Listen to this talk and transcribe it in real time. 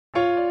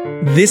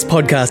This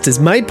podcast is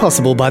made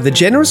possible by the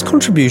generous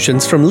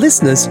contributions from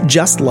listeners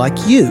just like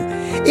you.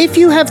 If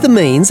you have the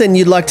means and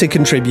you'd like to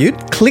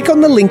contribute, click on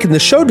the link in the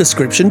show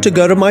description to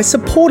go to my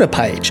supporter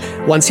page.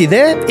 Once you're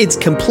there, it's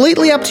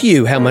completely up to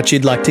you how much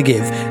you'd like to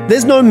give.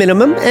 There's no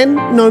minimum and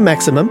no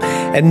maximum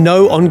and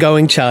no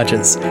ongoing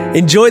charges.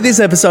 Enjoy this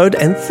episode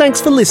and thanks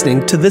for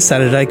listening to the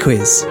Saturday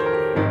Quiz.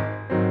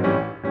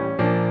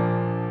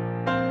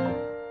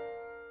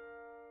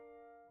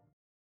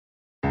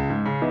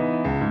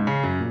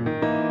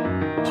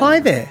 Hi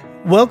there.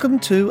 Welcome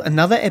to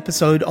another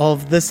episode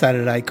of The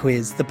Saturday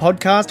Quiz, the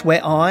podcast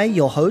where I,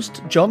 your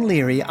host, John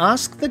Leary,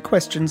 ask the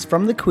questions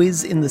from the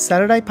quiz in the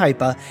Saturday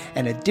paper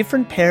and a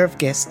different pair of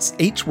guests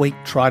each week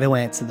try to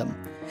answer them.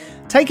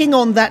 Taking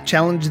on that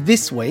challenge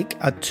this week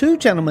are two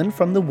gentlemen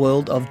from the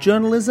world of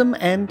journalism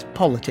and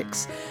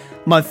politics.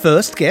 My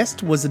first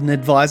guest was an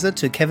advisor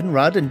to Kevin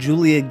Rudd and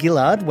Julia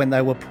Gillard when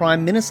they were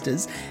Prime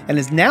Ministers and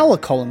is now a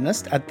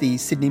columnist at the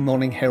Sydney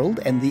Morning Herald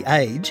and The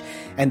Age,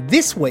 and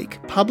this week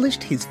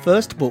published his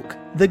first book,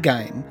 The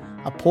Game,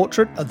 a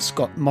portrait of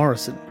Scott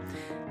Morrison.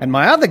 And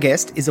my other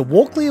guest is a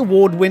Walkley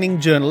Award-winning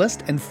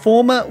journalist and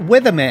former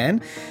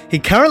weatherman. He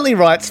currently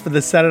writes for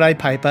the Saturday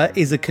paper,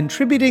 is a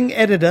contributing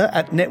editor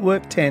at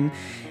Network 10,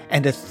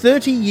 and a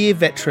 30-year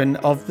veteran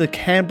of the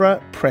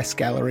Canberra Press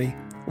Gallery.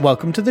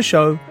 Welcome to the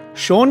show,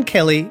 Sean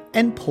Kelly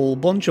and Paul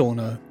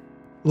Bongiorno.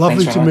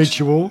 Lovely to meet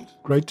you all.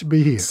 Great to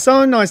be here.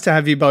 So nice to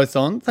have you both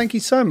on. Thank you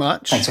so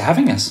much. Thanks for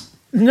having us.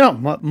 No,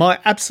 my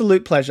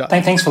absolute pleasure.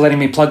 Thanks for letting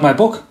me plug my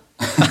book.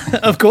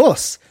 Of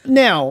course.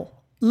 Now,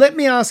 let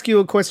me ask you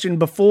a question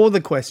before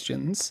the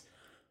questions.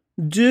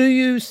 Do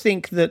you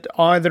think that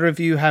either of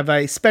you have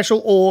a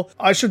special, or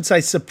I should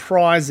say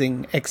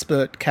surprising,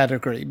 expert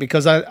category?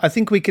 Because I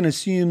think we can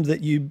assume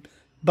that you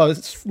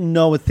both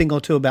know a thing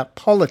or two about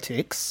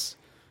politics.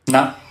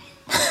 No.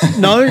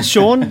 No,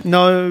 Sean?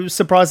 No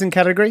surprising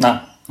category?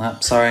 No,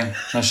 sorry.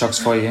 No shocks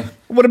for you.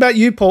 What about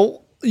you,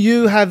 Paul?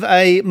 You have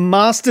a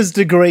master's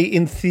degree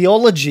in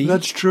theology.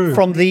 That's true.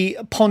 From the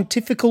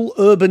Pontifical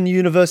Urban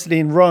University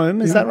in Rome.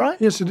 Is that right?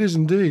 Yes, it is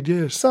indeed,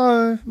 yes.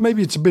 So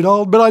maybe it's a bit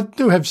old, but I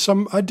do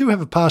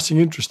have a passing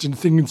interest in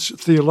things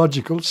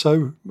theological,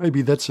 so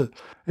maybe that's a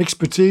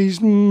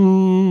expertise,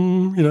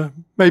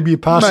 maybe a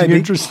passing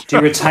interest. Do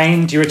you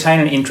retain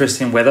an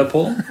interest in weather,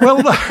 Paul?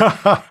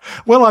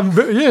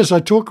 Yes, I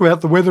talk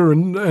about the weather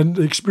and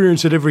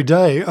experience it every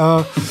day.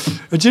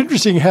 It's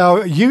interesting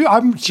how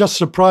I'm just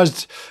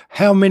surprised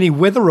how many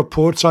weather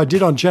reports I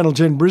did on Channel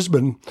 10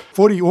 Brisbane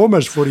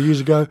almost 40 years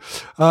ago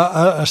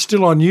are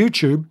still on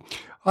YouTube.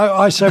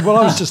 I say, I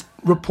was just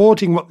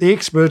reporting what the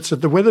experts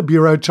at the Weather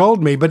Bureau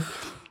told me,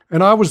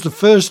 and I was the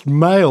first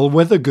male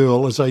weather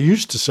girl, as I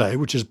used to say,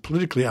 which is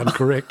politically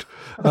incorrect,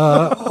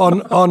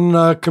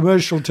 on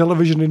commercial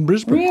television in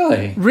Brisbane.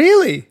 Really?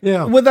 Really?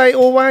 Yeah. Were they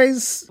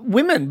always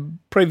women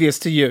previous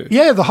to you?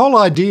 Yeah, the whole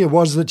idea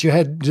was that you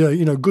had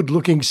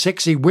good-looking,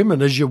 sexy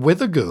women as your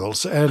weather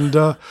girls, and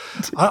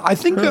I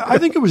think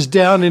it was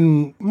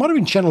might have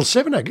been Channel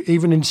 7,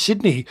 even in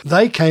Sydney.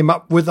 They came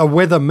up with a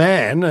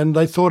weatherman, and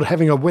they thought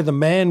having a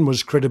weatherman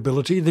was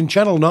credibility. Then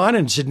Channel 9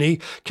 in Sydney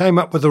came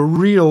up with a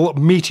real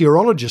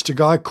meteorologist, a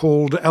guy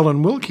called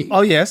Alan Wilkie.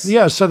 Oh, yes.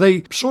 Yeah, so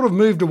they sort of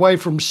moved away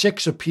from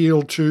sex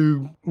appeal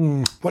to,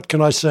 what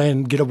can I say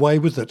and get away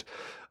with it?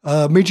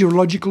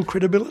 Meteorological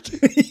credibility.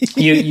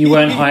 You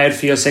weren't hired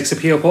for your sex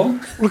appeal, Paul?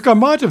 Look, I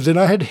might have then.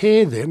 I had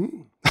hair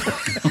then.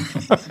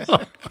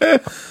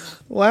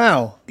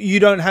 Wow. You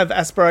don't have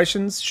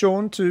aspirations,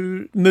 Sean,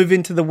 to move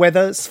into the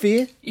weather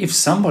sphere? If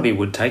somebody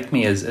would take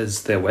me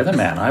as their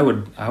weatherman,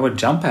 I would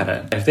jump at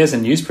it. If there's a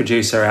news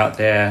producer out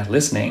there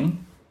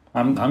listening,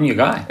 I'm your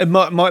guy. It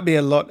might be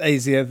a lot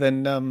easier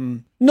than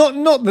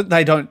not that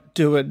they don't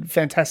do a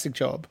fantastic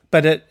job,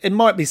 but it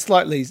might be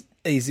slightly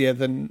easier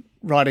than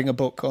writing a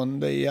book on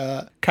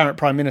the current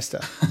Prime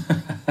Minister.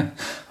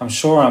 I'm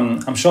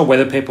sure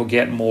weather people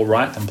get more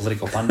right than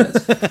political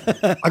pundits.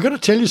 I got to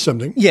tell you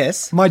something.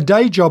 Yes. My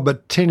day job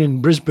at 10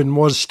 in Brisbane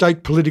was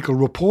state political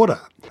reporter,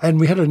 and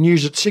we had a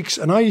news at 6,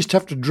 and I used to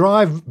have to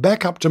drive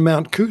back up to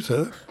Mount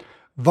Cootha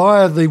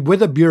via the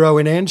Weather Bureau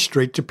in Ann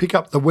Street to pick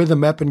up the weather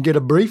map and get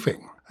a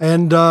briefing.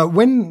 And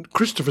when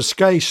Christopher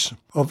Skase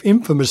of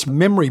infamous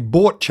memory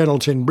bought Channel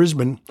 10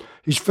 Brisbane,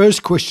 his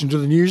first question to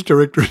the news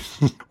director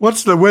is,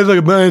 what's the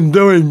weatherman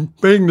doing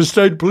being the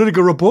state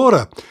political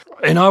reporter?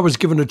 And I was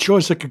given a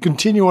choice. I could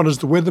continue on as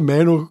the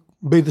weatherman or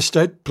be the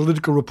state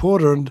political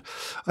reporter. And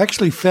I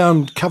actually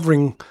found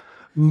covering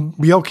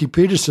Bjelke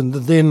Petersen, the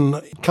then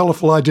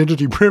colourful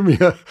identity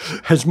premier,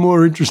 as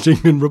more interesting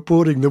than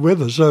reporting the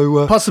weather.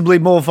 So possibly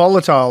more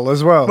volatile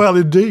as well. Well,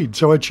 indeed.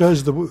 So I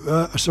chose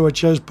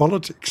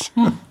politics.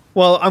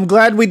 Well, I'm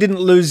glad we didn't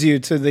lose you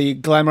to the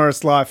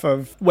glamorous life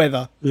of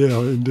weather. Yeah,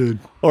 indeed.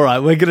 All right,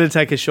 we're going to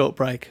take a short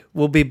break.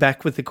 We'll be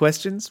back with the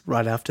questions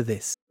right after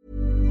this.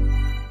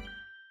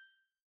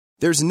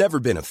 There's never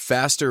been a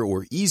faster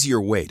or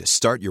easier way to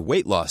start your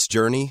weight loss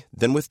journey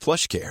than with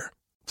PlushCare.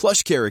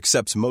 PlushCare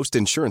accepts most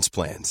insurance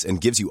plans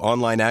and gives you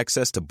online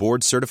access to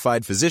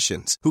board-certified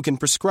physicians who can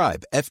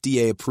prescribe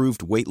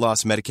FDA-approved weight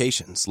loss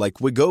medications like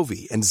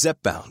Wegovy and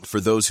Zepbound for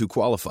those who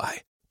qualify.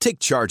 Take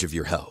charge of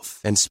your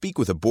health and speak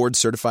with a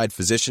board-certified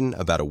physician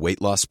about a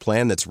weight loss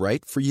plan that's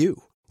right for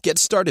you. Get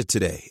started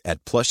today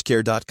at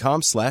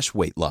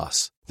plushcare.com/weight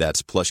loss.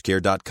 That's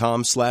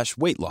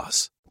plushcare.com/weight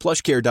loss.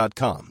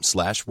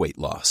 plushcare.com/weight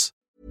loss.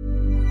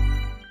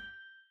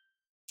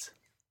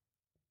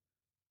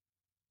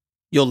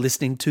 You're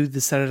listening to The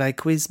Saturday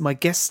Quiz. My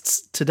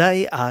guests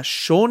today are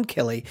Sean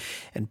Kelly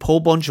and Paul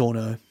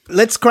Bongiorno.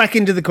 Let's crack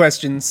into the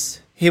questions.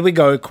 Here we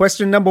go.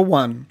 Question number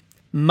 1.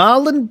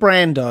 Marlon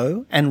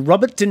Brando and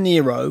Robert De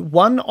Niro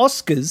won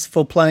Oscars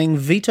for playing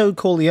Vito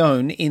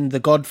Corleone in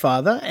The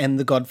Godfather and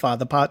The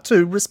Godfather Part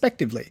 2,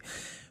 respectively.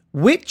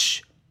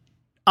 Which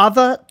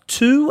other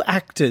 2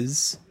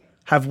 actors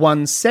have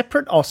won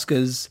separate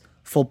Oscars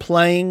for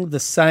playing the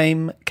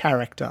same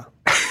character?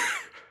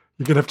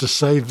 You're going to have to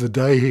save the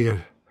day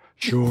here,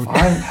 Sean.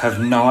 I have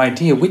no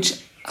idea.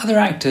 Which other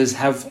actors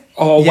have...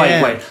 Oh,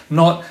 Yeah. wait.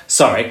 Not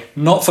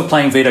for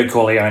playing Vito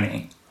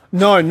Corleone.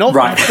 No, not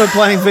Right. for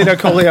playing Vito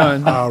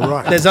Corleone. Oh,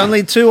 right. There's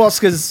only 2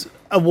 Oscars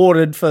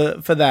awarded for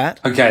that.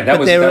 Okay,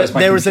 But there was my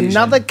there is confusion.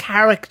 another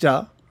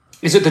character.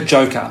 Is it the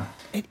Joker?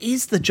 It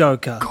is the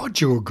Joker.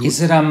 God, you're good.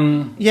 Is it,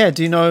 Yeah,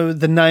 do you know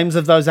the names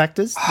of those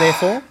actors,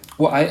 therefore?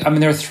 Well, I mean,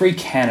 there are 3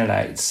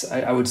 candidates.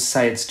 I would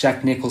say it's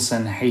Jack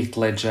Nicholson, Heath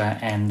Ledger,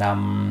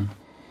 and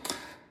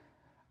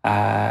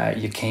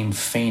Joaquin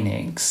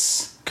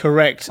Phoenix.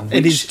 Correct.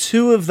 It is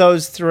 2 of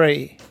those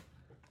 3.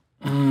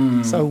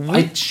 So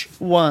which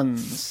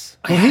ones?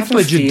 Well, Heath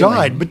Ledger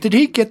died, but did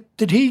he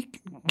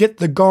get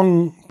the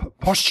gong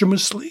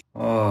posthumously?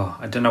 Oh,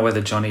 I don't know whether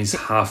Johnny's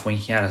half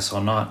winking at us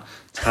or not.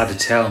 It's hard to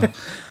tell.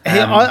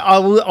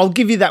 I'll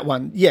give you that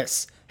one.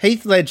 Yes.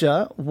 Heath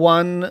Ledger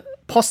won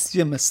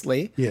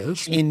posthumously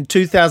Yes. in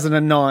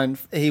 2009.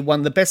 He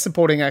won the Best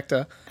Supporting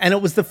Actor, and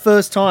it was the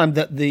first time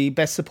that the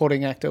Best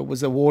Supporting Actor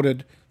was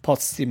awarded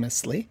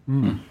posthumously.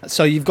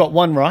 So you've got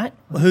one right.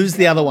 Who's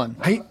the other one?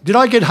 Hey, did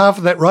I get half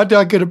of that right? Do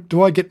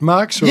I get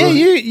marks? Or Yeah,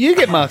 you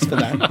get marks for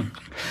that.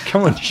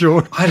 Come on,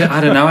 Sean. I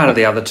don't know out of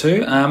the other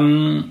 2.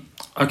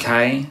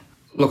 Okay.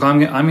 Look, I'm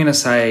going to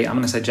say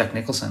Jack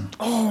Nicholson.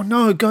 Oh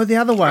no, go the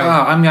other way.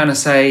 I'm going to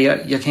say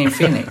Joaquin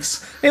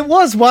Phoenix. It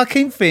was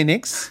Joaquin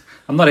Phoenix.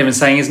 I'm not even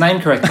saying his name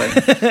correctly.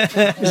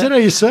 Is that how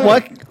you say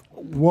it?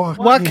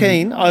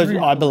 Joaquin,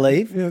 I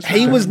believe. Yes,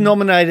 He was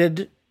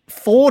nominated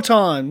 4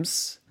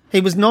 times. He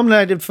was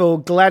nominated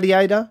for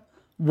Gladiator,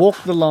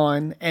 Walk the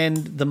Line,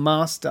 and The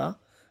Master,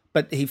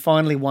 but he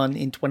finally won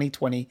in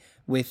 2020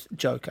 with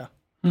Joker.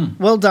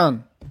 Well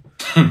done.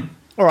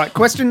 All right,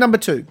 question number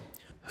 2.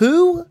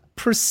 Who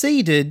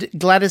preceded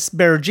Gladys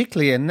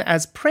Berejiklian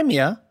as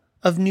Premier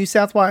of New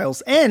South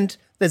Wales? And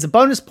there's a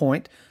bonus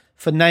point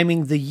for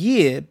naming the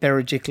year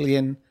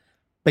Berejiklian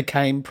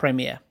became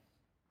Premier.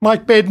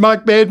 Mike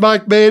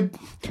Baird.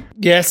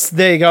 Yes,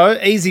 there you go.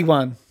 Easy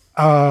one.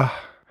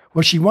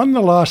 Well, she won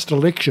the last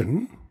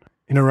election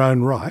in her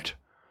own right.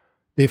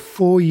 Their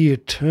 4-year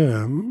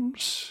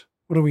terms.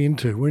 What are we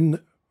into?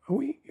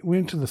 We're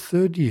into the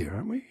 3rd year,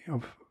 aren't we?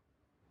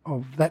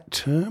 Of that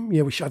term.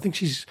 Yeah, I think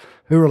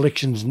her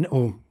elections,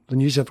 or the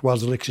New South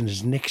Wales election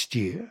is next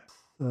year.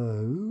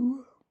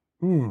 So,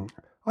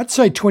 I'd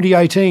say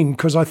 2018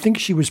 because I think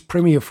she was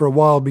Premier for a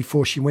while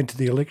before she went to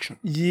the election.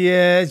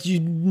 Yeah,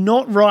 you're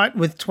not right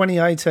with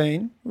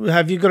 2018.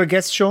 Have you got a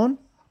guess, Sean?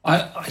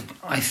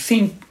 I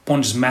think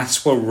Bon's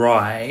maths were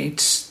right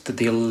that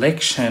the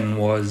election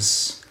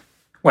was...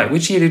 Wait,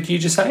 which year did you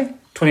just say?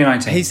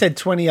 2019? He said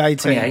 2018.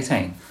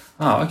 2018.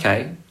 Oh,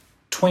 okay.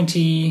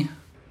 20...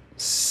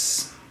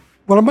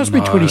 Well, it must be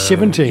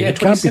 2017. Yeah, It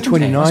can't be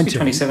 2017. It must be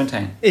 2019.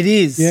 2017. It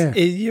is. Yeah.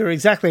 You're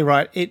exactly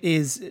right. It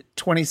is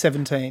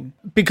 2017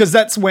 because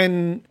that's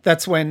when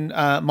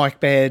Mike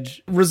Baird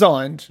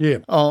resigned. Yeah.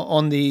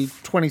 On the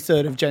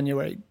 23rd of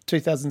January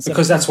 2017.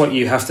 Because that's what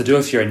you have to do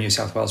if you're a New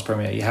South Wales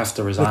Premier. You have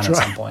to resign That's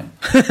at right.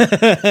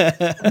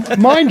 some point.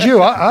 Mind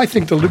you, I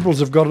think the Liberals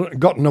have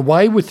gotten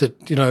away with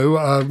it,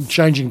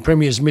 changing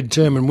premiers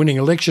midterm and winning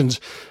elections,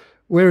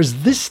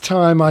 whereas this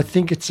time I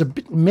think it's a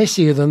bit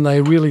messier than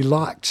they really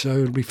liked, so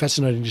it'll be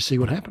fascinating to see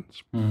what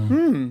happens.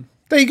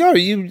 There you go.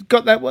 You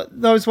got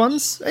those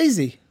ones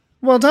easy.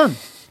 Well done.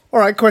 All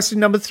right, question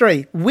number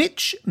 3.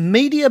 Which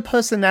media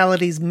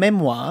personality's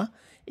memoir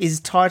is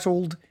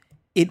titled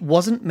 "It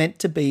Wasn't Meant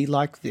to Be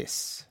Like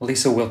This"?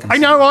 Lisa Wilkinson. I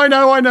know.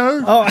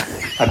 Oh,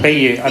 I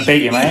beat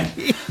you,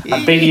 mate.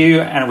 I beat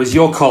you, and it was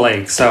your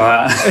colleague. So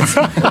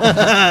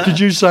Did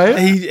you say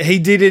it? he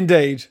did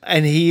indeed,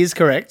 and he is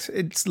correct.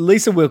 It's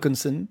Lisa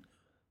Wilkinson.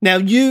 Now,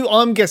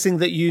 I'm guessing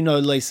that you know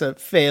Lisa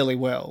fairly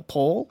well,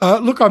 Paul.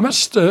 Look, I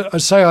must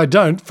say I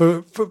don't.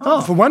 For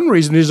one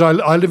reason is I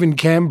live in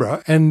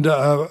Canberra, and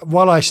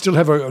while I still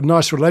have a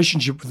nice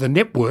relationship with the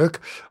network,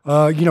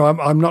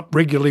 I'm not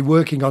regularly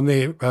working on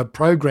their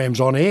programs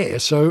on air.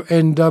 So,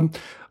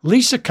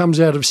 Lisa comes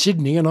out of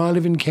Sydney, and I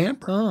live in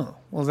Canberra. Oh,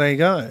 Well, there you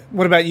go.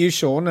 What about you,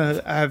 Sean?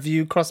 Have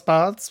you crossed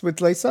paths with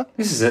Lisa?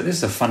 This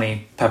is a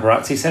funny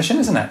paparazzi session,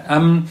 isn't it?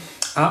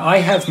 I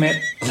have met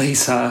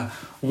Lisa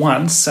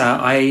once.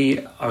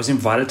 I was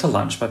invited to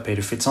lunch by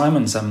Peter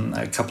Fitzsimons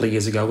a couple of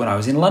years ago when I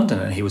was in London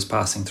and he was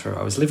passing through.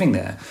 I was living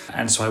there.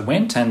 And so I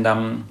went and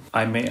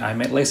I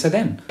met Lisa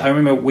then. I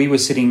remember we were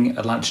sitting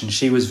at lunch and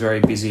she was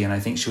very busy and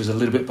I think she was a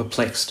little bit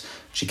perplexed.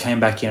 She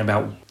came back in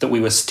about that we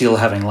were still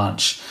having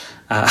lunch.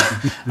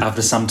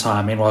 After some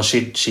time, meanwhile,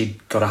 she'd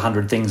got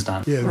 100 things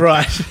done. Yeah.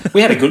 Right.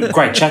 We had a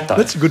great chat though.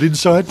 That's a good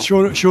insight.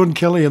 Sean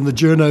Kelly and the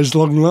Journo's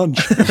long lunch.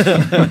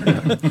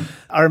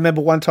 I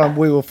remember one time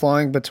we were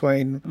flying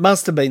between,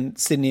 must have been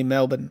Sydney and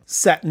Melbourne,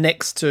 sat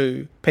next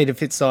to Peter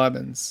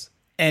Fitzsimons.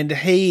 And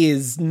he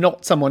is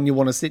not someone you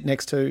want to sit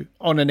next to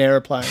on an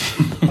aeroplane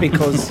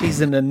because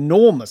he's an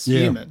enormous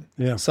human.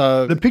 Yeah.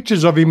 So the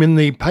pictures of him in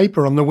the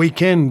paper on the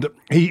weekend,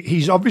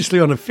 he's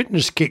obviously on a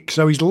fitness kick,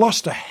 so he's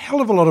lost a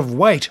hell of a lot of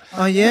weight.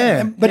 Oh,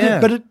 yeah.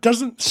 But it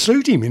doesn't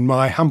suit him, in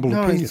my humble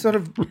no, opinion. he sort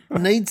of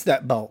needs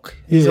that bulk.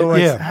 He's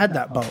always had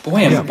that bulk.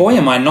 Boy,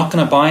 am I not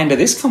going to buy into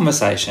this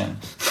conversation.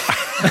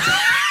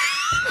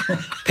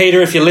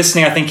 Peter, if you're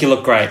listening, I think you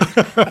look great.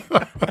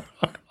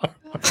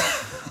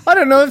 I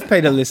don't know if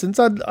Peter listens.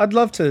 I'd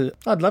love to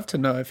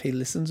know if he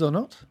listens or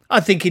not. I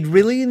think he'd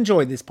really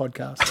enjoy this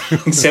podcast.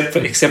 except for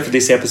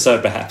this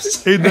episode,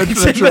 perhaps.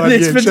 Except for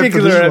this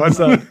particular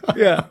episode.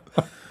 Yeah.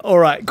 All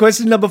right.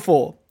 Question number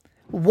 4.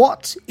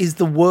 What is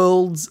the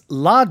world's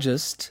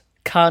largest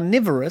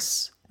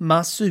carnivorous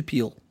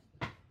marsupial?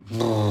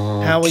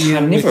 How are you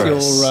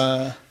Carnivorous. with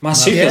your...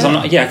 Marsupials?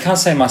 I can't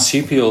say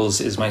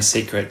marsupials is my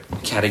secret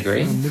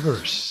category.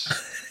 Carnivorous.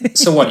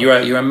 So what?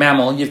 You're a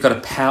mammal. You've got a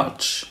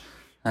pouch.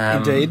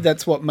 Indeed,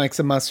 that's what makes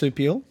a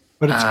marsupial.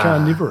 But it's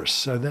carnivorous,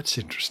 so that's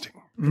interesting.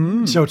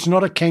 So it's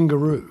not a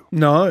kangaroo.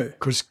 No.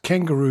 Because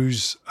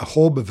kangaroos are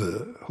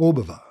herbivores.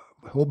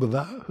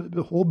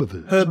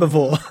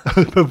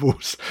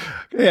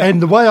 Yeah. And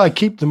the way I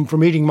keep them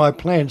from eating my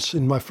plants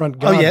in my front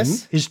garden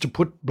yes? is to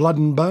put blood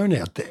and bone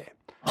out there.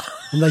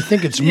 And they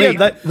think it's meat.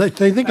 they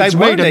think they it's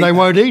won't meat and eat they that.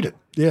 won't eat it.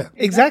 Yeah.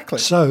 Exactly.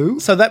 So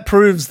that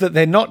proves that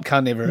they're not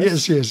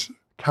carnivorous. yes,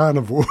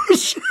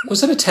 carnivores.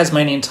 Was it a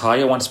Tasmanian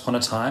tiger once upon a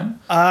time?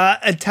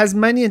 A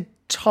Tasmanian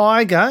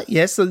tiger,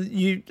 yes. So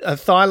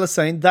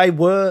thylacine, they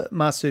were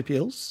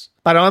marsupials.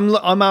 But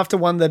I'm after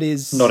one that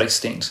is... Not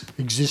extinct.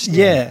 Existing.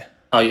 Yeah.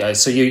 Oh, yeah.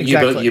 So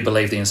Exactly. you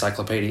believe the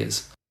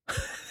encyclopedias?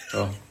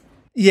 Sure.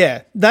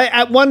 Yeah.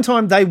 At one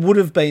time, they would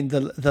have been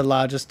the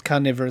largest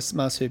carnivorous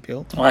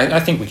marsupial. Well, I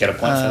think we get a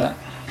point for that.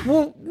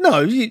 Well,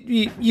 no,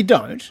 you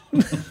don't.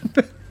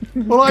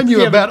 Well, I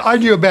knew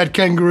about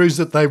kangaroos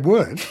that they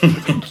weren't.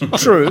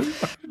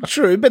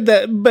 True,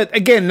 but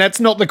again, that's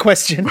not the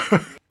question.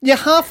 You're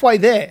halfway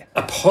there.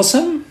 A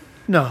possum?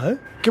 No,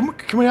 Can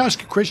we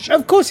ask a question?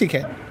 of course you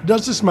can.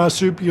 Does this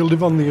marsupial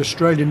live on the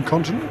Australian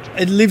continent?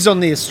 It lives on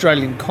the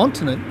Australian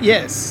continent,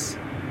 yes.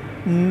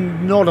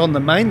 Not on the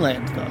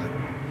mainland, though.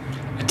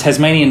 A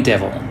Tasmanian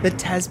devil? The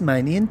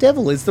Tasmanian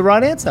devil is the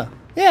right answer.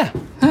 Yeah.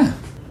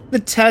 The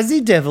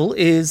Tassie devil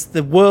is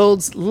the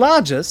world's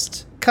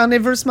largest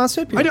carnivorous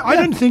marsupial. I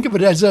don't think of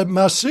it as a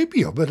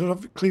marsupial, but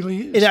it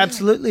clearly is. It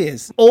absolutely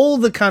is. All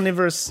the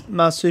carnivorous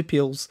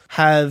marsupials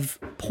have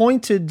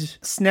pointed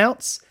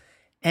snouts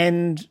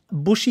and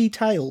bushy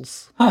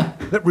tails.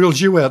 That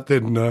reels you out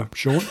then,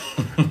 Sean.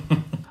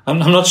 I'm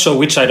not sure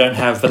which I don't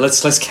have, but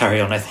let's carry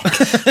on, I think.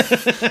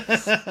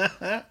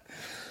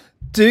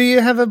 Do you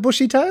have a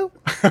bushy tail?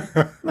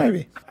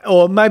 Maybe.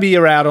 Or maybe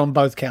you're out on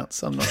both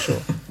counts. I'm not sure.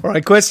 All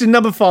right, question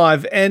number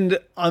 5. And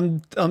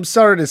I'm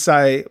sorry to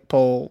say,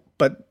 Paul,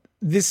 but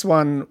this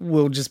one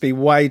will just be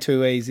way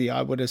too easy,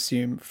 I would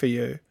assume, for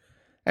you.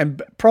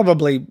 And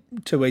probably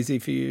too easy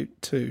for you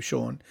too,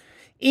 Sean.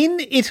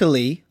 In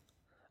Italy,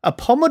 a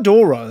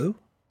pomodoro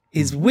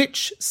is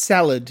which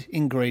salad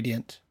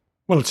ingredient?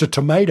 Well, it's a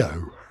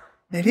tomato.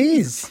 It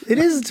is. It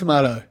is a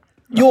tomato.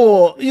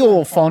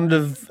 You're fond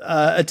of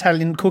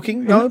Italian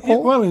cooking, no,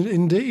 Paul? Well,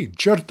 indeed,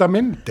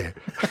 certamente.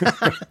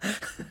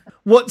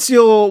 What's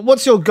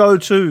your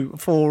go-to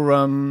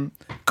for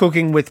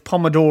cooking with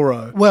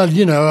pomodoro? Well,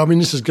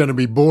 this is going to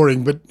be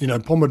boring, but,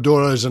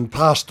 pomodoros and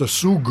pasta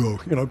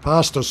sugo,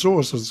 pasta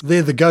sauces,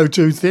 they're the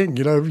go-to thing.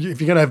 If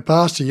you're going to have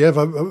pasta, you have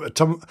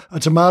a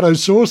tomato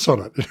sauce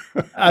on it.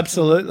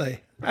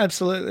 Absolutely.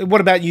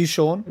 What about you,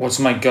 Sean? What's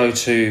my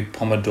go-to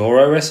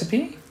pomodoro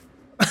recipe?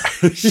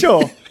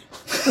 Sure.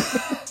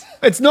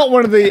 It's not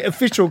one of the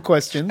official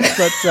questions,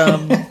 but,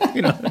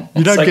 You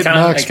don't get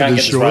marks for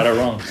this, Sean. Right or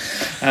wrong.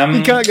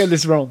 You can't get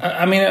this wrong.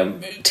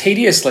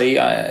 Tediously,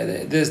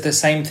 there's the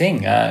same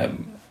thing,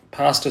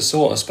 pasta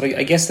sauce. But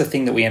I guess the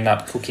thing that we end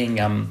up cooking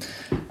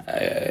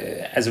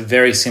as a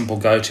very simple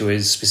go-to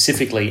is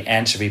specifically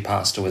anchovy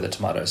pasta with a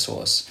tomato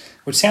sauce,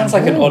 which sounds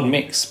like an odd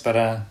mix,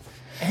 but...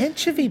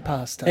 Anchovy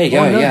pasta. there you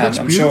go, no, yeah. that's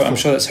I'm beautiful.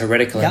 sure that's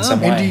heretical in some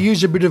way. And do you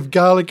use a bit of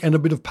garlic and a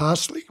bit of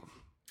parsley?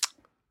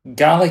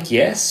 Garlic,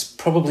 yes.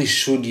 Probably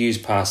should use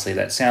parsley.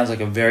 That sounds like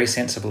a very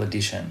sensible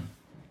addition.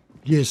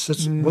 Yes,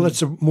 that's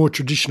a more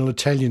traditional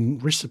Italian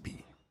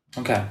recipe.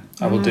 Okay,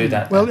 I will do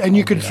that. Well, then. and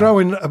you I'll could do throw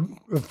in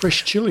a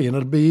fresh chili and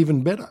it'd be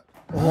even better.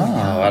 that.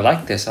 Oh, I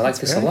like this. I like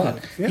this a lot.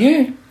 good,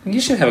 yeah. You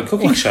should have a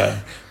cooking show.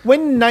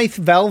 When Nath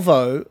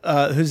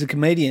Valvo, who's a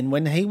comedian,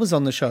 when he was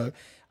on the show,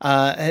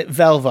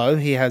 Valvo,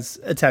 he has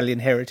Italian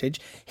heritage,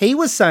 he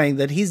was saying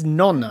that his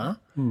nonna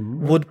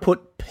would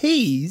put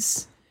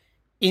peas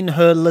in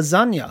her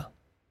lasagna.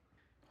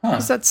 Huh.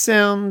 Does that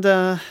sound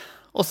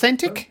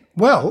authentic?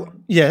 Well,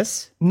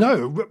 Yes.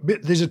 no,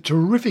 but there's a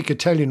terrific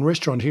Italian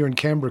restaurant here in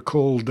Canberra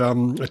called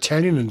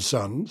Italian and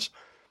Sons.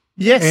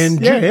 Yes.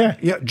 And yeah.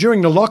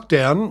 during the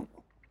lockdown,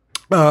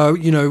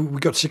 we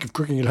got sick of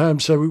cooking at home,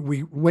 so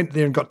we went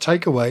there and got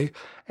takeaway.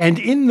 And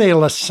in their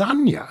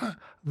lasagna,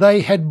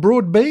 they had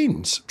broad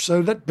beans.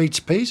 So that beats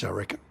peas, I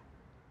reckon.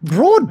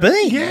 Broad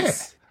beans? Yeah.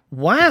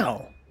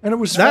 Wow. And it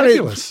was That is-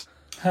 fabulous.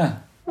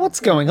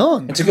 What's going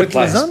on? It's a good with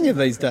place. lasagna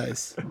these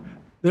days?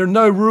 There are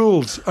no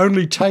rules,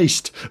 only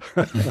taste.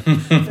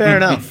 Fair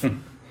enough.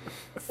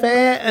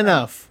 Fair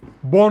enough.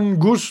 Buon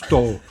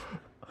gusto.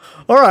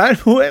 All right.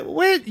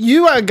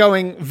 You are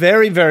going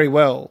very, very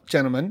well,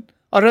 gentlemen.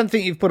 I don't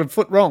think you've put a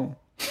foot wrong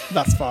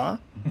thus far.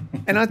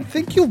 And I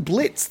think you'll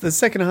blitz the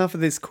second half of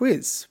this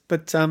quiz.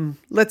 But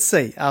let's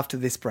see after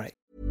this break.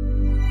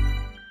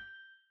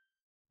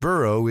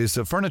 Burrow is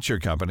a furniture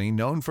company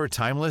known for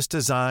timeless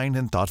design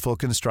and thoughtful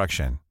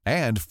construction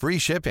and free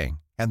shipping,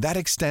 and that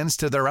extends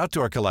to their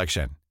outdoor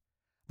collection.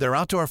 Their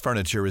outdoor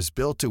furniture is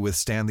built to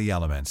withstand the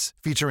elements,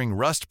 featuring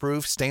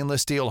rust-proof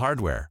stainless steel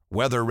hardware,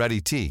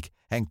 weather-ready teak,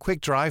 and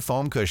quick-dry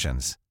foam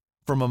cushions.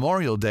 For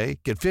Memorial Day,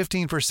 get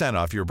 15%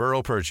 off your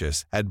Burrow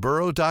purchase at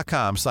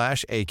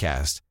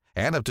burrow.com/acast,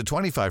 and up to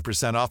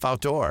 25% off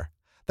outdoor.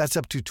 That's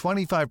up to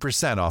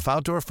 25% off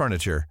outdoor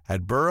furniture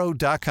at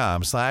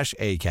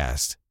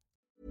burrow.com/acast.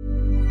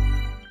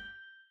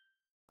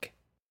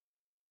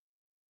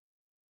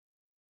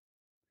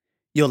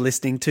 You're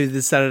listening to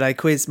the Saturday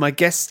Quiz. My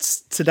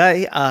guests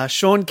today are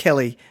Sean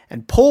Kelly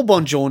and Paul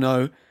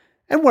Bongiorno,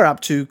 and we're up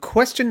to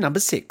question number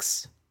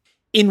 6.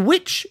 In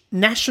which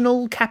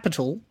national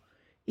capital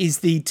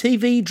is the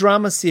TV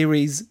drama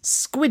series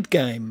Squid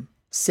Game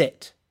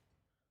set?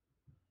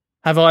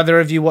 Have either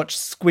of you watched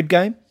Squid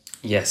Game?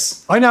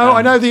 Yes. I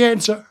know the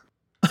answer.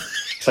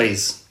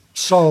 Please.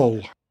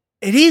 Seoul.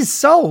 It is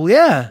Seoul,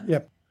 yeah.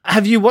 Yep.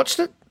 Have you watched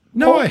it?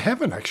 No, I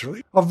haven't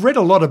actually. I've read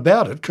a lot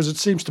about it because it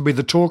seems to be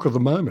the talk of the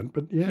moment,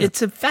 but yeah.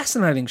 It's a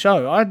fascinating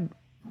show. I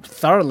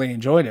thoroughly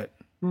enjoyed it.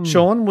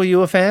 Sean, were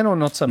you a fan or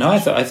not so No,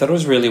 much? I thought it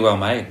was really well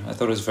made. I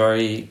thought it was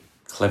very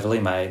cleverly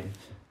made.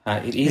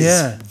 It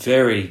is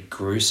very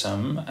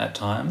gruesome at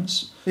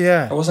times.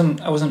 Yeah. I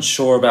wasn't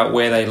sure about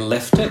where they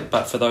left it,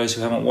 but for those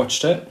who haven't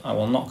watched it, I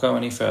will not go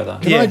any further.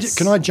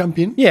 Can I jump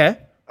in? Yeah.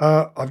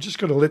 I've just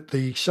got to let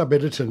the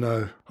sub-editor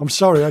know. I'm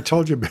sorry, I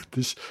told you about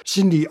this.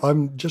 Cindy,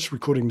 I'm just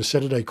recording the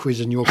Saturday quiz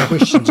and your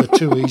questions are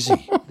too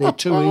easy. They're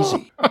too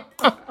easy.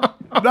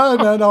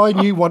 No, I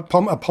knew what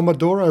a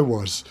Pomodoro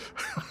was.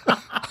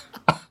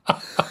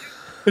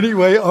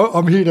 Anyway,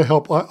 I'm here to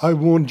help. I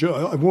warned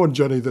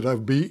Johnny that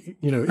I'd be,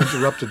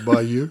 interrupted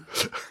by you.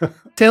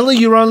 Tell her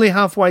you're only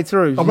halfway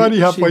through. I'm only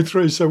halfway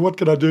through, so what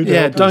can I do to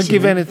help you, don't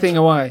give Cindy? anything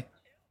away.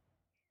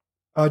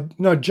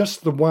 No,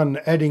 just the one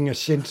adding a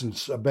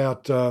sentence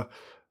about the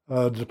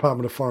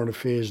Department of Foreign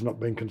Affairs not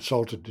being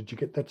consulted. Did you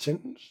get that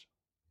sentence?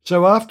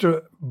 So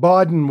after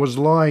Biden was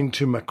lying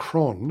to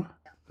Macron,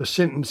 the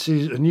sentence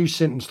is a new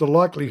sentence. The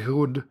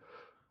likelihood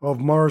of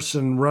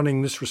Morrison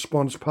running this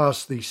response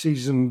past the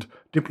seasoned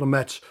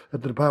diplomats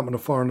at the Department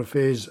of Foreign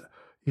Affairs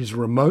is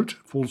remote,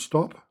 full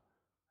stop.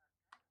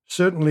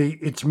 Certainly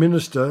its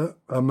minister,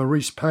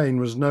 Maurice Payne,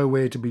 was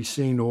nowhere to be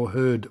seen or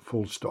heard,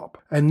 full stop.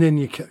 And then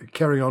you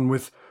carry on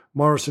with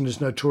Morrison is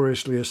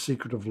notoriously a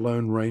secretive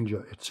Lone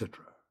Ranger,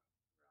 etc.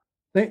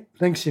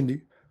 Thanks,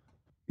 Cindy.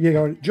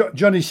 Yeah,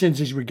 Johnny sends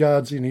his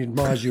regards and he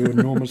admires you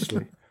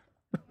enormously.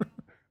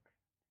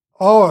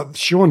 Oh,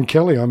 Sean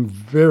Kelly, I'm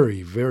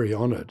very, very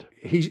honoured.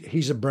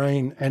 He's a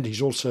brain and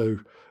he's also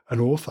an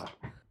author.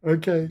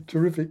 Okay,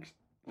 terrific.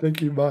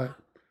 Thank you, bye.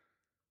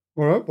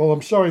 All right, well,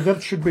 I'm sorry,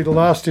 that should be the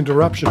last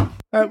interruption.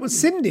 It was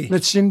Cindy.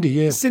 That's Cindy,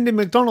 yeah. Cindy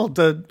McDonald,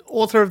 the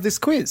author of this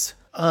quiz.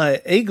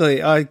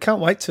 I can't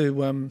wait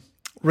to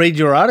read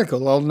your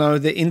article. I'll know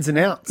the ins and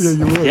outs. Yeah,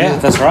 you will. Yeah,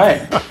 that's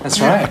right.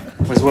 That's right.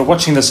 We're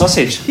watching the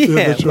sausage.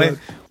 Yeah, that's right. we're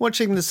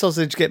watching the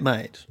sausage get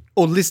made,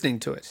 or listening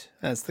to it,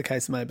 as the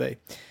case may be.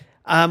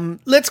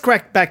 Let's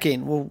crack back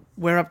in. Well,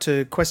 we're up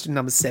to question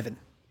number 7.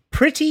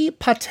 Priti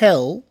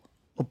Patel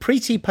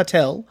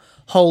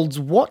holds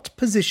what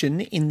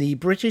position in the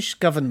British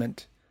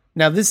government?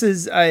 Now, this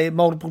is a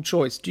multiple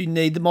choice. Do you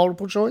need the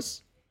multiple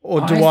choice?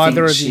 Or do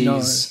either of you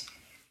know?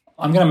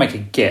 I'm going to make a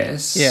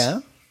guess.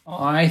 Yeah.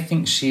 I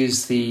think she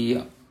is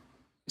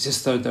is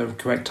this the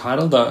correct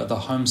title, the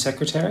Home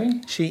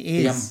Secretary? She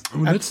is.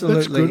 That's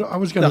Absolutely. good. I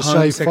was going to the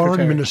Home say Foreign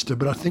Secretary. Minister,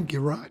 but I think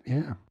you're right,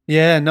 yeah.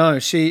 Yeah, no,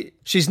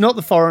 she's not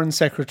the Foreign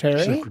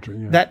Secretary. Secretary,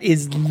 yeah. That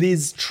is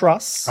Liz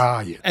Truss.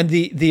 Ah, yeah. And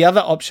the other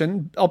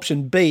option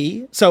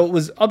B, so it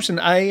was option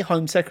A,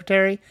 Home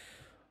Secretary.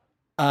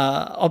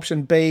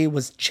 Option B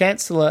was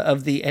Chancellor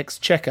of the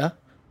Exchequer,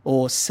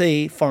 or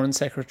C, Foreign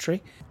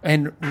Secretary,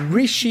 and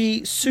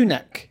Rishi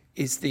Sunak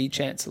is the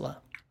Chancellor.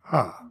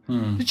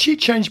 Did she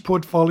change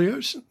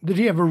portfolios? Did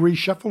he have a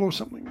reshuffle or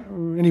something?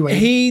 Anyway,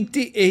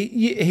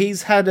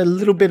 He's had a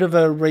little bit of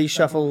a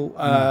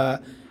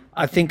reshuffle.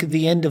 I think at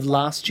the end of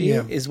last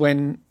year is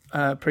when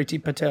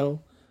Priti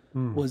Patel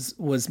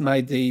was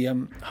made the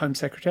Home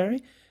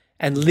Secretary,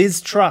 and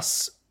Liz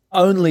Truss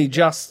only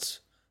just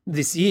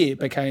this year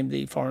became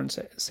the Foreign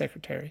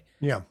Secretary.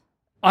 Yeah.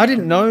 I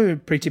didn't know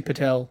Priti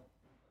Patel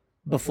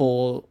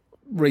before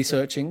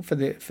researching for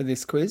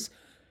this quiz.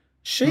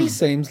 She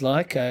seems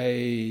like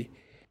a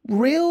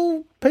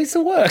real piece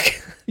of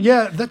work.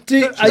 Yeah,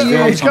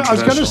 I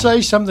was going to say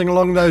something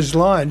along those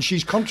lines.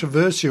 She's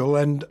controversial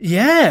and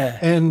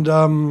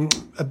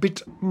a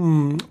bit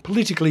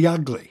politically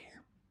ugly.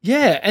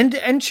 Yeah,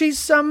 and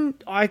she's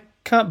I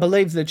can't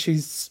believe that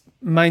she's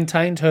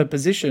maintained her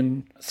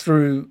position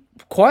through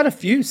quite a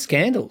few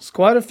scandals,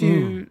 quite a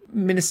few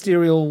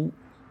ministerial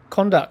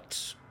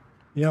conduct.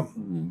 Yeah.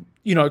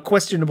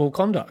 Questionable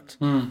conduct.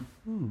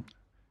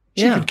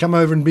 She could come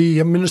over and be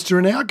a minister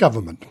in our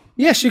government.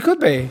 Yeah, she could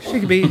be. She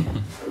could be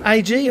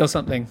AG or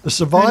something. The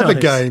Survivor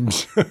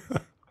Games.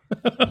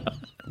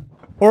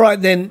 All right,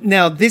 then.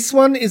 Now, this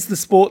one is the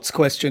sports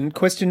question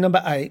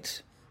number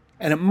 8,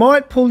 and it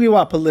might pull you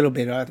up a little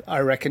bit, I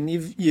reckon.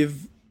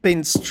 You've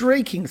been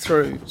streaking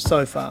through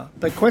so far.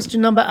 But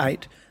question number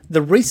 8,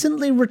 the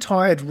recently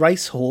retired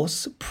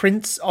racehorse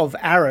Prince of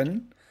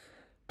Arran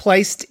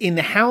placed in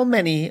how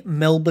many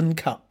Melbourne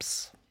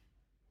Cups?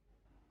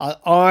 Are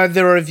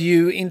either of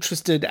you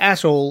interested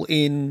at all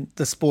in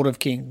the sport of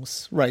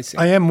kings racing?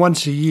 I am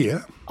once a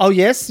year. Oh,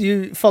 yes?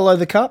 You follow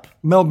the Cup?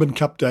 Melbourne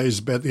Cup Day is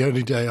about the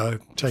only day I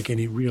take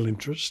any real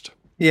interest.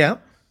 Yeah.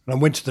 And I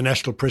went to the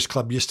National Press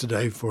Club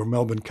yesterday for a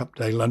Melbourne Cup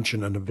Day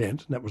luncheon and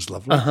event, and that was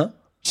lovely.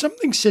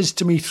 Something says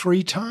to me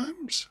 3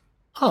 times.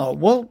 Oh,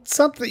 well,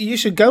 something you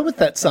should go with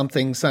that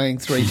something saying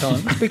 3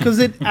 times because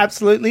it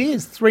absolutely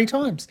is 3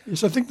 times.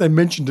 Yes, I think they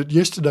mentioned it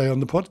yesterday on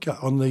the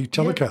podcast, on the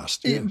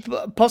telecast. Yeah.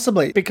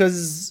 Possibly,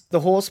 because the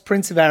horse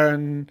Prince of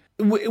Arran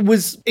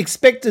was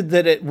expected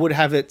that it would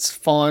have his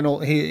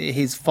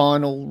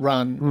final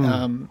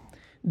run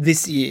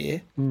this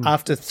year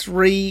after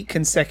 3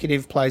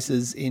 consecutive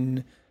places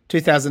in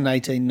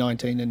 2018,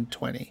 19 and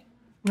 20.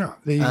 Oh,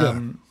 there you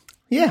go.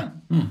 Yeah.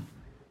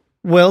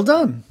 Well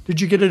done.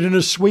 Did you get it in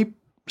a sweep,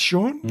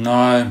 Sean? No,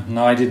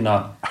 I did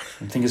not.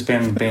 I think it's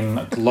been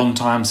a long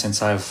time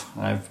since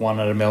I've won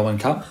at a Melbourne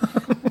Cup.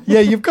 Yeah,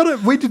 you've got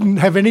it. We didn't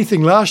have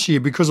anything last year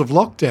because of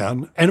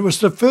lockdown, and it was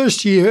the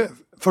first year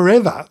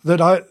forever that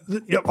I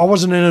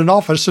wasn't in an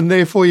office, and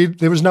therefore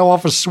there was no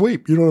office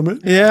sweep. You know what I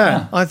mean?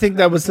 Yeah, I think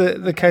that was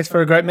the case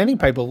for a great many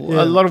people.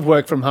 Yeah. A lot of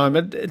work from home.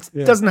 It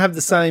doesn't have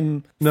the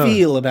same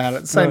feel about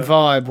it, the same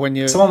vibe when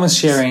you. Someone was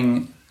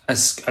sharing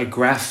a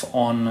graph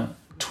on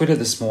Twitter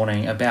this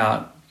morning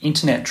about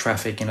internet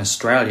traffic in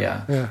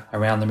Australia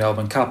around the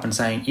Melbourne Cup and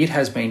saying it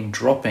has been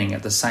dropping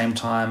at the same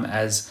time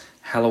as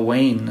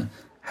Halloween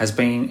has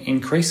been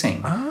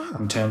increasing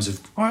in terms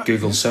of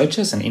Google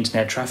searches and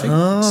internet traffic,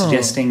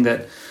 suggesting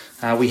that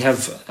we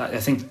have, I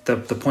think the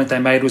point they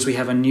made was we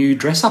have a new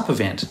dress-up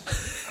event.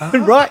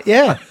 Right,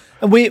 yeah.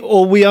 And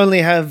we only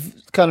have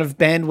kind of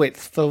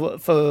bandwidth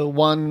for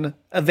one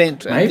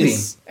event. Maybe.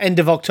 This end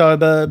of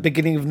October,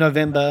 beginning of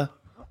November.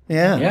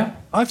 Yeah.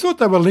 I thought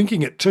they were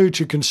linking it too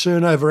to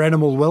concern over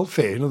animal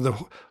welfare. You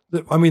know,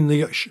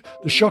 the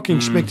shocking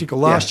spectacle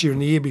last year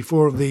and the year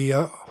before of the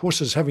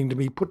horses having to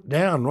be put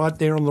down right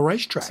there on the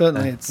racetrack.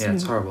 Certainly,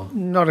 it's horrible.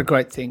 Not a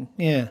great thing.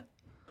 Yeah.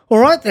 All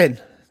right then.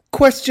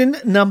 Question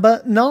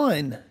number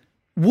 9: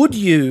 would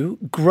you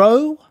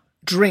grow,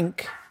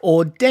 drink,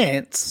 or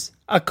dance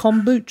a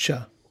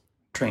kombucha?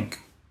 Drink.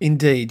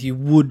 Indeed, you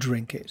would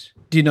drink it.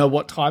 Do you know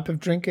what type of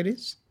drink it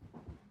is?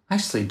 I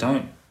actually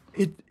don't.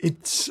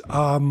 It's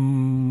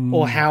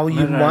or how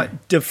you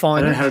might define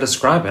it. I don't know how to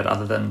describe it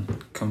other than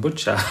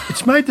kombucha.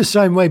 It's made the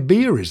same way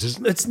beer is,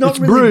 isn't it? It's not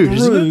really brewed.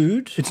 Isn't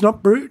it? It's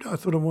not brewed? I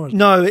thought it was.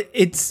 No,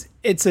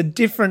 it's a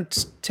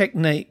different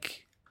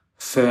technique.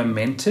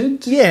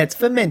 Fermented? Yeah, it's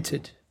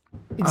fermented.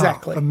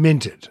 Exactly.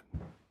 Fermented.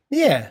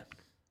 Yeah.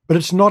 But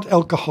it's not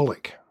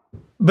alcoholic.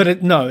 But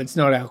it's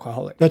not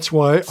alcoholic. That's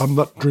why I'm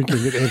not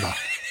drinking it ever.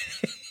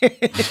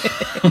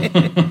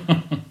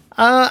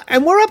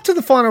 And we're up to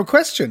the final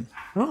question.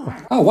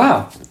 Oh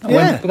wow.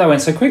 That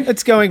went so quick.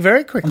 It's going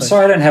very quickly. I'm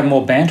sorry I don't have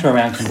more banter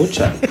around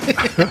kombucha.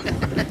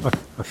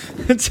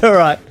 It's all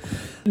right.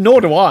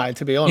 Nor do I,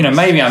 to be honest. You know,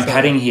 maybe I'm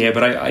padding here,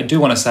 but I do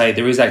want to say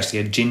there is actually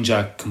a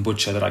ginger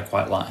kombucha that I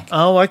quite like.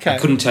 Oh, okay. I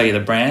couldn't tell you the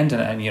brand,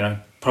 and you know,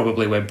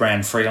 probably we're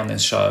brand free on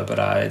this show, but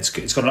it's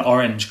got an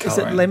orange colour. Is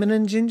it lemon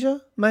and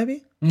ginger,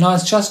 maybe? No,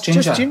 it's just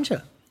ginger. Just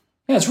ginger.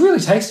 Yeah, it's really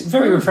tasty,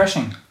 very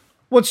refreshing.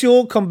 What's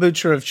your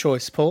kombucha of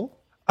choice, Paul?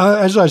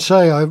 As I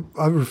say,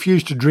 I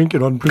refuse to drink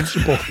it on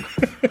principle.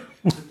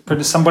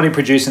 Somebody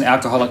produce an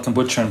alcoholic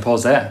kombucha and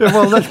Paul's there. Yeah,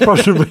 well, that's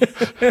possibly...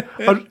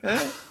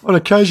 on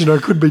occasion, I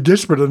could be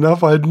desperate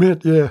enough, I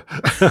admit, yeah.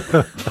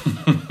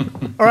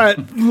 All right,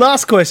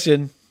 last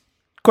question.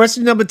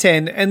 Question number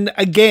 10. And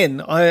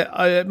again,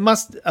 I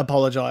must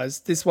apologise.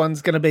 This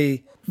one's going to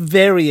be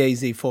very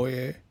easy for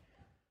you.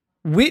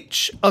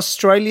 Which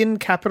Australian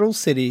capital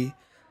city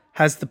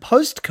has the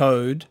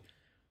postcode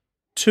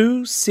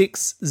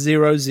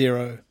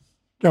 2600?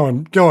 Go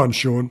on,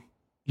 Sean.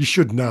 You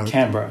should know.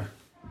 Canberra.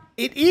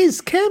 It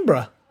is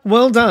Canberra.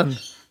 Well done.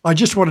 I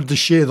just wanted to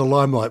share the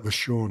limelight with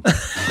Sean.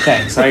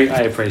 Thanks. I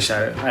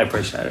appreciate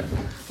it.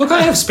 Look,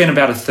 I have spent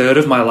about a third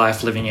of my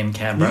life living in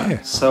Canberra.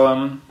 Yeah.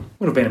 So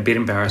would have been a bit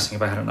embarrassing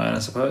if I hadn't known, I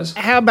suppose.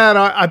 How about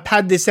I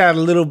pad this out a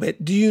little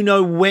bit? Do you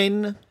know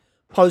when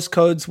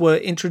postcodes were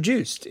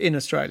introduced in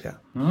Australia?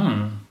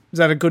 Is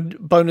that a good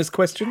bonus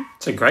question?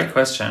 It's a great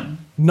question.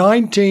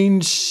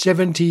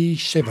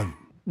 1977.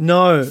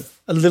 No,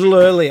 a little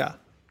earlier.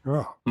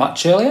 Oh.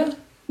 Much earlier?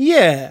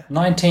 Yeah.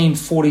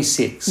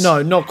 1946.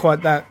 No, not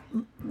quite that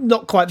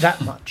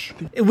much.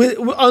 It was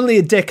only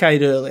a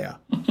decade earlier.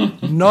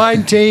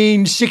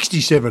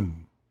 1967.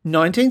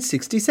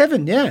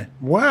 1967, yeah.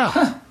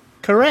 Wow.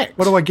 Correct.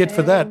 What do I get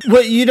for that?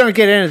 Well, you don't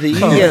get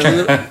anything.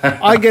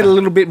 I get a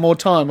little bit more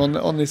time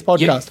on this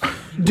podcast.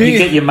 You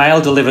get your mail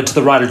delivered to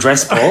the right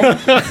address, Paul.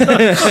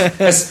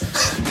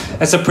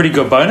 That's a pretty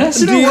good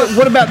bonus.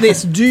 What about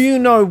this? Do you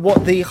know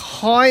what the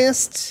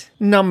highest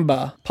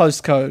number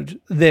postcode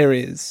there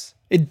is?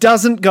 It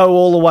doesn't go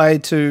all the way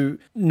to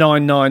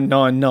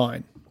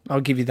 9999.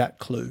 I'll give you that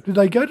clue. Do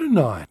they go to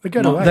 9? They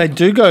go to 8. They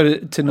do go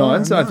to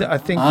 9, so I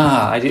think...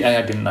 I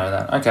didn't know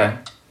that. Okay.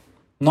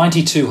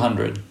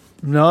 9200.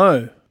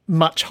 No,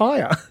 much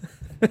higher.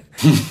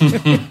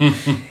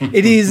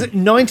 It is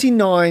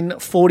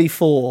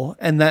 9944,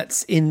 and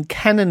that's in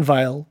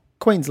Cannonvale,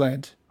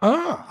 Queensland.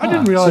 I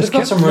didn't realise. So they've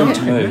got some room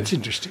to move. That's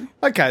interesting.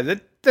 Okay,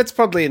 that's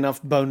probably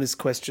enough bonus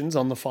questions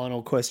on the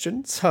final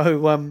question. So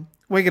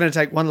we're going to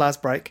take one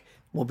last break.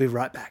 We'll be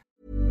right back.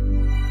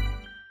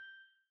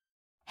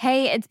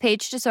 Hey, it's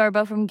Paige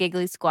DeSorbo from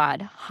Giggly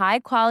Squad. High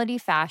quality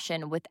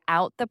fashion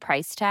without the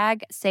price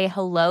tag. Say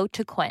hello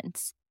to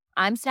Quince.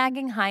 I'm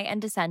snagging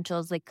high-end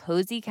essentials like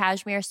cozy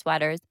cashmere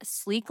sweaters,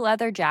 sleek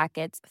leather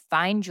jackets,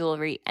 fine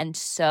jewelry, and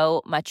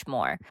so much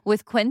more.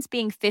 With Quince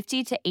being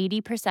 50 to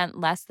 80%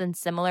 less than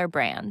similar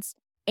brands.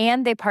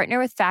 And they partner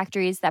with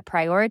factories that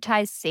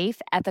prioritize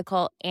safe,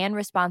 ethical, and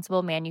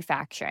responsible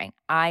manufacturing.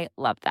 I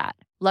love that.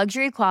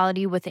 Luxury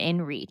quality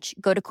within reach.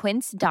 Go to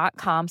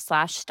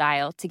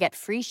quince.com/style to get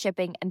free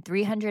shipping and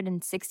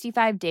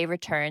 365-day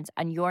returns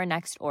on your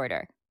next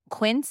order.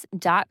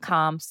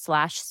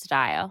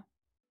 Quince.com/style.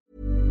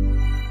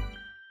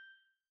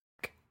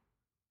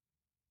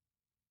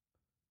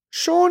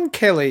 Sean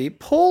Kelly,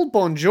 Paul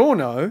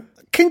Bongiorno,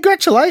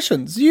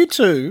 congratulations. You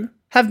two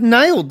have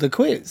nailed the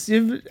quiz.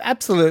 You've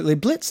absolutely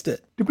blitzed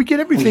it. Did we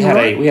get everything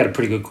right? We had a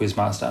pretty good quiz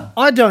master.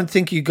 I don't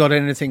think you got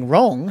anything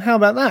wrong. How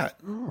about that?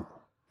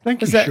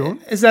 Thank you,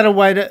 Sean. Is that a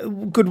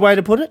good way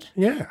to put it?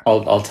 Yeah.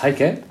 I'll take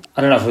it.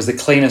 I don't know if it was the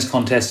cleanest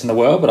contest in the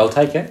world, but I'll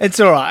take it.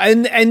 It's all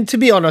right. And to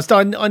be honest,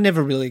 I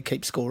never really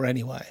keep score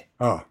anyway.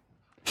 Oh.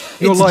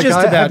 You're It's like, just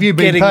about have you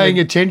been getting paying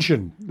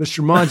attention? This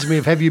reminds me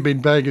of have you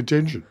been paying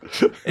attention?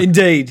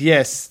 Indeed,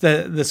 yes.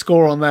 The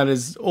score on that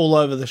is all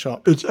over the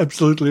shop. It's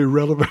absolutely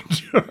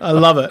irrelevant. I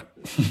love it.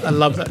 I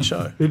love that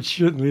show. It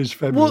certainly is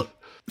fabulous. Well,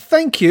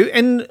 thank you.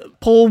 And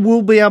Paul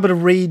will be able to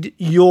read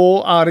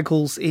your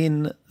articles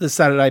in the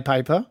Saturday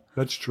paper.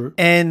 That's true.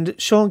 And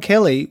Sean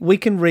Kelly, we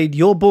can read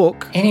your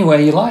book. Anywhere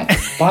you like.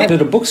 Buy it at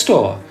a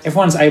bookstore.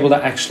 Everyone's able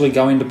to actually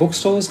go into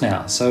bookstores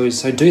now. So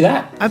do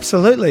that.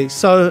 Absolutely.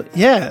 So,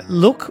 yeah,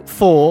 look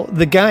for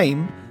The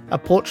Game, A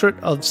Portrait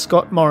of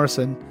Scott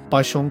Morrison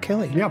by Sean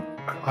Kelly. Yep.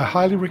 I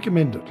highly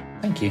recommend it.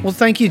 Thank you. Well,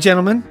 thank you,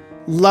 gentlemen.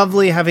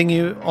 Lovely having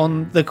you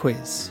on the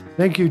quiz.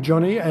 Thank you,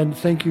 Johnny, and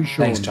thank you,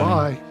 Sean. Thanks,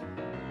 Johnny. Bye.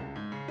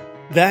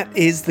 That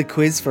is the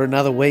quiz for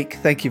another week.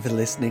 Thank you for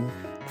listening.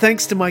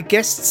 Thanks to my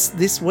guests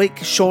this week,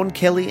 Sean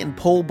Kelly and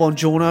Paul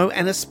Bongiorno,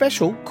 and a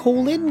special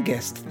call-in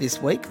guest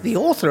this week, the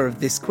author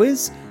of this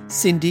quiz,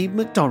 Cindy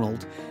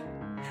McDonald.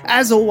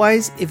 As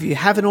always, if you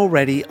haven't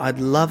already, I'd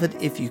love it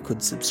if you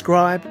could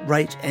subscribe,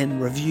 rate and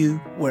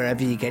review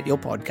wherever you get your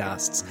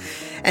podcasts.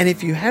 And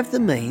if you have the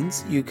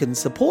means, you can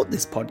support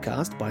this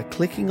podcast by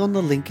clicking on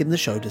the link in the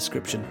show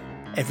description.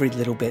 Every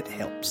little bit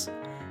helps.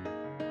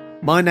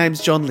 My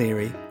name's John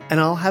Leary, and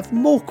I'll have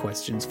more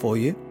questions for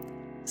you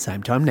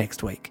same time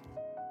next week.